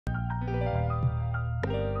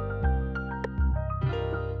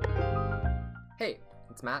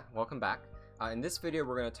it's Matt. Welcome back. In this video,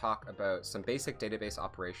 we're going to talk about some basic database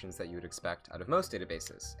operations that you would expect out of most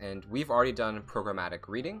databases. And we've already done programmatic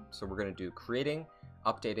reading, so we're going to do creating,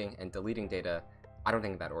 updating, and deleting data. I don't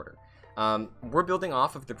think in that order. We're building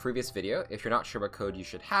off of the previous video. If you're not sure what code you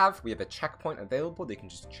should have, we have a checkpoint available that you can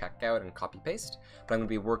just check out and copy paste. But I'm going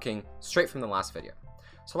to be working straight from the last video.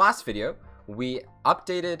 So last video, we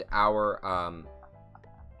updated our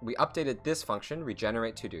we updated this function,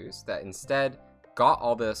 regenerate to-dos, that instead got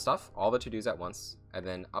all the stuff, all the to-dos at once, and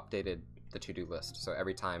then updated the to-do list. So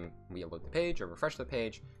every time we load the page or refresh the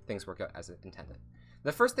page, things work out as intended.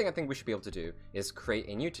 The first thing I think we should be able to do is create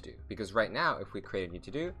a new to-do, because right now, if we create a new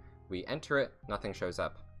to-do, we enter it, nothing shows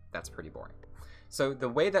up. That's pretty boring. So the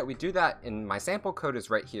way that we do that in my sample code is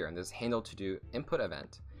right here in this handle to-do input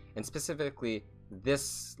event, and specifically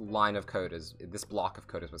this line of code is, this block of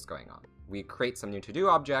code is what's going on. We create some new to-do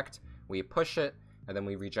object, we push it, and then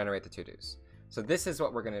we regenerate the to-dos. So this is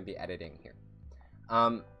what we're going to be editing here.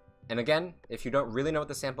 And again, if you don't really know what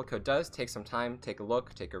the sample code does, take some time, take a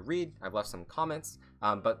look, take a read. I've left some comments,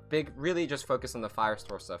 but really just focus on the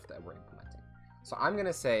Firestore stuff that we're implementing. So I'm going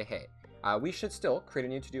to say, hey, we should still create a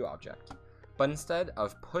new to-do object, but instead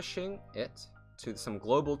of pushing it to some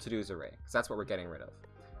global to-dos array, because that's what we're getting rid of,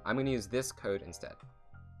 I'm going to use this code instead.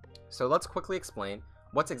 So let's quickly explain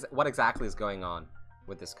what exactly is going on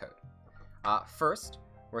with this code. First,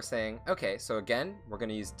 we're saying, okay, so again, we're going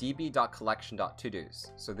to use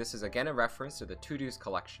db.collection.todos. So this is again a reference to the to-dos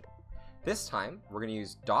collection. This time, we're going to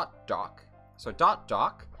use .doc. So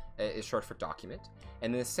 .doc is short for document.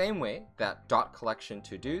 And in the same way that .collection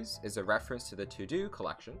to-dos is a reference to the to-do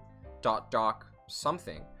collection, .doc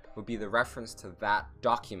something would be the reference to that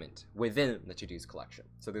document within the to-dos collection.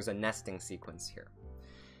 So there's a nesting sequence here.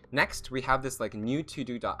 Next, we have this like new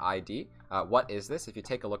to-do.id. What is this? If you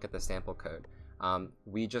take a look at the sample code,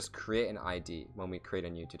 we just create an ID when we create a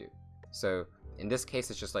new to-do. So in this case,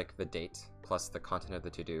 it's just like the date plus the content of the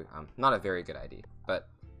to-do. Not a very good ID, but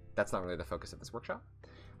that's not really the focus of this workshop.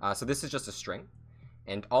 So this is just a string,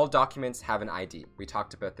 and all documents have an ID. We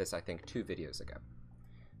talked about this, I think, 2 videos ago.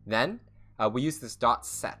 Then we use this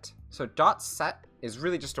 .set. So .set is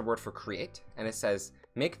really just a word for create, and it says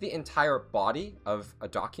make the entire body of a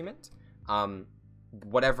document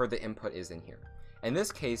whatever the input is in here. In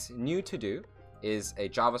this case, new to-do is a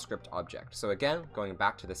JavaScript object. So again, going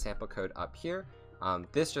back to the sample code up here,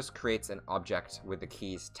 this just creates an object with the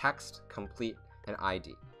keys text, complete, and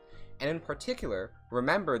ID. And in particular,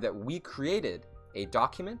 remember that we created a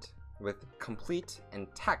document with complete and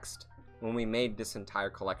text when we made this entire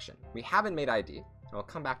collection. We haven't made ID, and I'll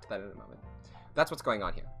come back to that in a moment. That's what's going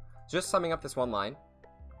on here. Just summing up this one line,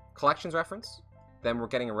 collections reference, then we're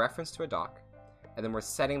getting a reference to a doc, and then we're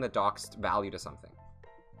setting the doc's value to something.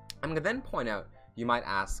 I'm going to then point out, you might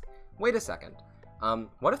ask, wait a second,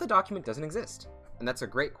 what if the document doesn't exist? And that's a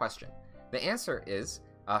great question. The answer is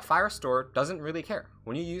Firestore doesn't really care.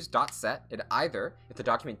 When you use .set, it either, if the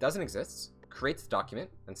document doesn't exist, creates the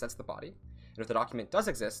document and sets the body, and if the document does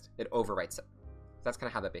exist, it overwrites it. That's kind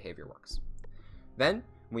of how that behavior works. Then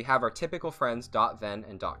we have our typical friends .then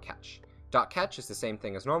and .catch. .catch is the same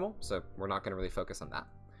thing as normal, so we're not going to really focus on that.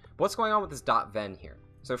 But what's going on with this .then here?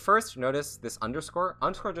 So first, notice this underscore.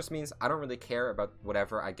 Underscore just means I don't really care about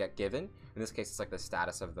whatever I get given. In this case, it's like the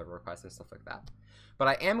status of the request and stuff like that. But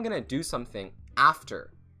I am going to do something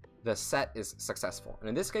after the set is successful. And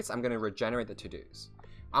in this case, I'm going to regenerate the to-dos.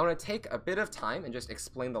 I want to take a bit of time and just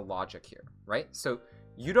explain the logic here, right? So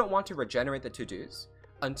you don't want to regenerate the to-dos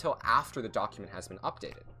until after the document has been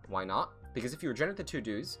updated. Why not? Because if you regenerate the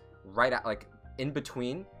to-dos right at like in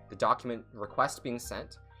between the document request being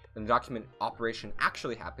sent and the document operation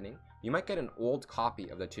actually happening, you might get an old copy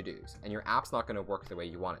of the to-dos and your app's not going to work the way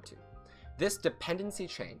you want it to. This dependency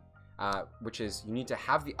chain, which is you need to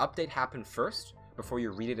have the update happen first before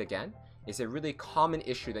you read it again, is a really common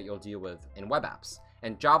issue that you'll deal with in web apps.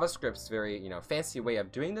 And JavaScript's very fancy way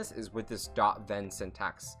of doing this is with this .then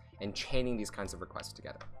syntax and chaining these kinds of requests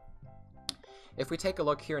together. If we take a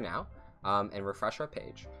look here now and refresh our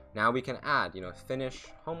page, now we can add finish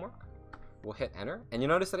homework. We'll hit enter, and you'll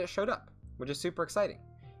notice that it showed up, which is super exciting.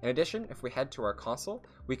 In addition, if we head to our console,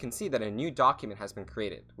 we can see that a new document has been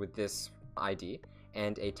created with this ID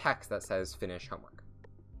and a text that says finish homework.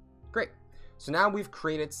 Great. So now we've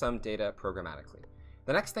created some data programmatically.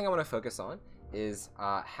 The next thing I want to focus on is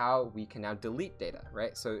how we can now delete data,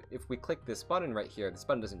 right? So if we click this button right here, this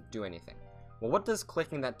button doesn't do anything. Well, what does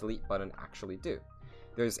clicking that delete button actually do?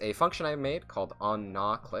 There's a function I made called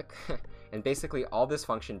onNawClick, and basically all this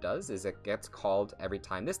function does is it gets called every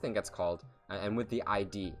time this thing gets called, and with the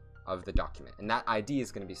ID of the document. And that ID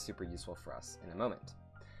is going to be super useful for us in a moment.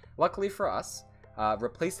 Luckily for us,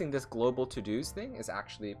 replacing this global to-dos thing is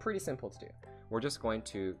actually pretty simple to do. We're just going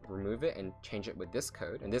to remove it and change it with this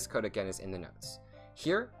code, and this code again is in the notes.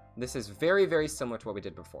 Here, this is very, very similar to what we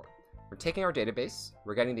did before. We're taking our database,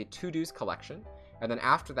 we're getting the to-dos collection, and then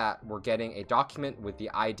after that, we're getting a document with the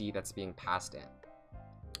ID that's being passed in.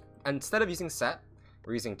 And instead of using set,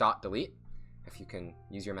 we're using .delete. If you can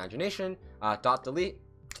use your imagination, .delete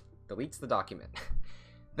deletes the document.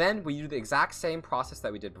 Then we do the exact same process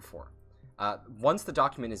that we did before. Once the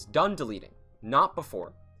document is done deleting, not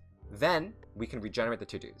before, then we can regenerate the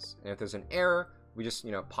to-dos. And if there's an error, we just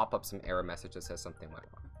pop up some error message that says something went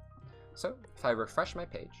wrong. So if I refresh my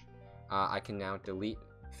page, I can now delete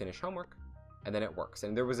finish homework, and then it works.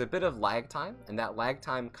 And there was a bit of lag time, and that lag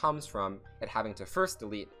time comes from it having to first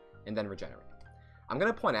delete and then regenerate. I'm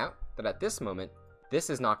going to point out that at this moment, this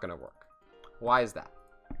is not going to work. Why is that?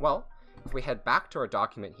 Well, if we head back to our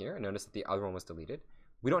document here and notice that the other one was deleted,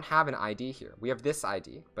 we don't have an ID here. We have this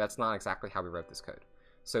ID, but that's not exactly how we wrote this code.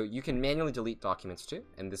 So you can manually delete documents too,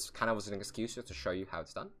 and this kind of was an excuse just to show you how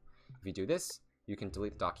it's done. If you do this, you can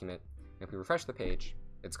delete the document, and if we refresh the page,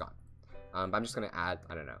 it's gone. But I'm just going to add,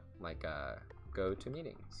 I don't know, like go to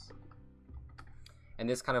meetings. And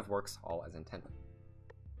this kind of works all as intended.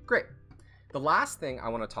 Great. The last thing I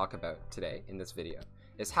want to talk about today in this video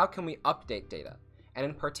is how can we update data. And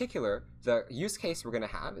in particular, the use case we're going to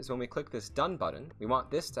have is when we click this done button, we want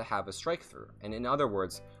this to have a strike through. And in other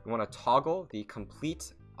words, we want to toggle the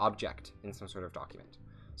complete object in some sort of document.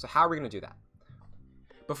 So how are we going to do that?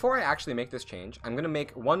 Before I actually make this change, I'm going to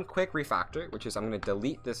make one quick refactor, which is I'm going to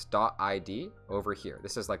delete this .id over here.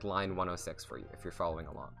 This is like line 106 for you if you're following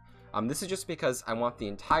along. This is just because I want the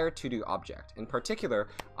entire to-do object. In particular,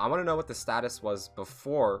 I want to know what the status was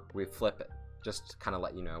before we flip it, just to kind of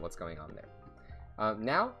let you know what's going on there.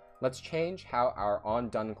 Now, let's change how our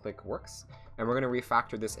onDone click works, and we're going to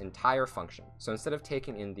refactor this entire function. So instead of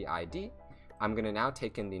taking in the ID, I'm going to now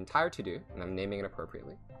take in the entire to-do, and I'm naming it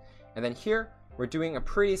appropriately. And then here, we're doing a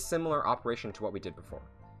pretty similar operation to what we did before.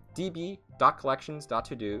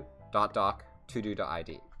 db.collections.todo.doc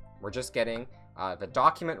todo.id. We're just getting the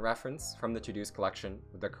document reference from the to-dos collection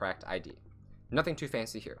with the correct ID. Nothing too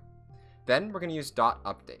fancy here. Then we're going to use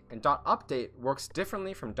 .update, and .update works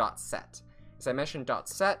differently from .set. As I mentioned,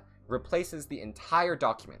 .set replaces the entire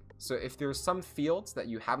document. So if there's some fields that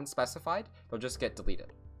you haven't specified, they'll just get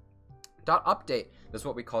deleted. .update is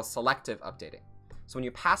what we call selective updating. So when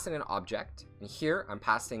you pass in an object, and here I'm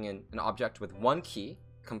passing in an object with one key,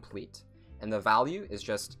 complete, and the value is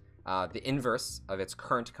just the inverse of its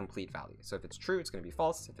current complete value. So if it's true, it's going to be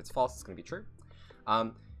false. If it's false, it's going to be true.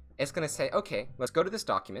 It's going to say, okay, let's go to this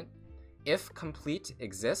document. If complete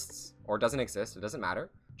exists or doesn't exist, it doesn't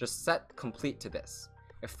matter. Just set complete to this.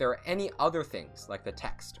 If there are any other things like the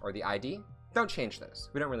text or the ID, don't change those.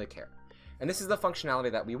 We don't really care. And this is the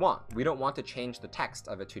functionality that we want. We don't want to change the text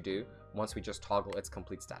of a to-do once we just toggle its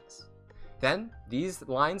complete status. Then these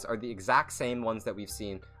lines are the exact same ones that we've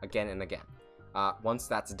seen again and again. Once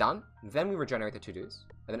that's done, then we regenerate the to-dos.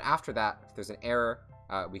 And then after that, if there's an error,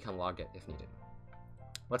 we can log it if needed.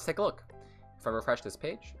 Let's take a look. If I refresh this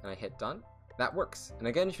page and I hit done, that works. And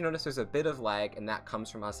again, if you notice, there's a bit of lag, and that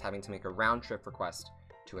comes from us having to make a round-trip request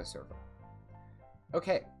to a server.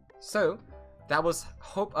 Okay, so that was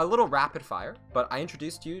a little rapid fire, but I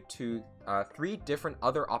introduced you to 3 different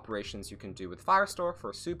other operations you can do with Firestore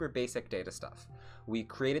for super basic data stuff. We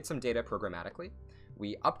created some data programmatically,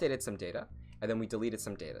 we updated some data, and then we deleted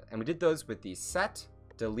some data. And we did those with the set,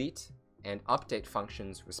 delete, and update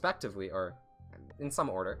functions respectively, or in some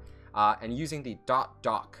order, and using the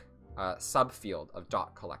 .doc subfield of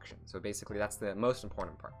 .collection. So basically that's the most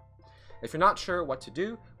important part. If you're not sure what to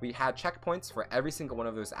do, we had checkpoints for every single one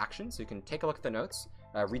of those actions, so you can take a look at the notes,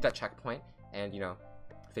 read that checkpoint, and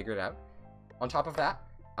figure it out. On top of that,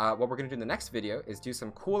 what we're going to do in the next video is do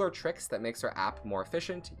some cooler tricks that makes our app more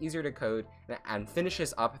efficient, easier to code, and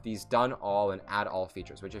finishes up these done all and add all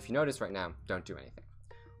features, which if you notice right now, don't do anything.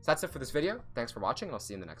 So that's it for this video. Thanks for watching, and I'll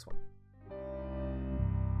see you in the next one.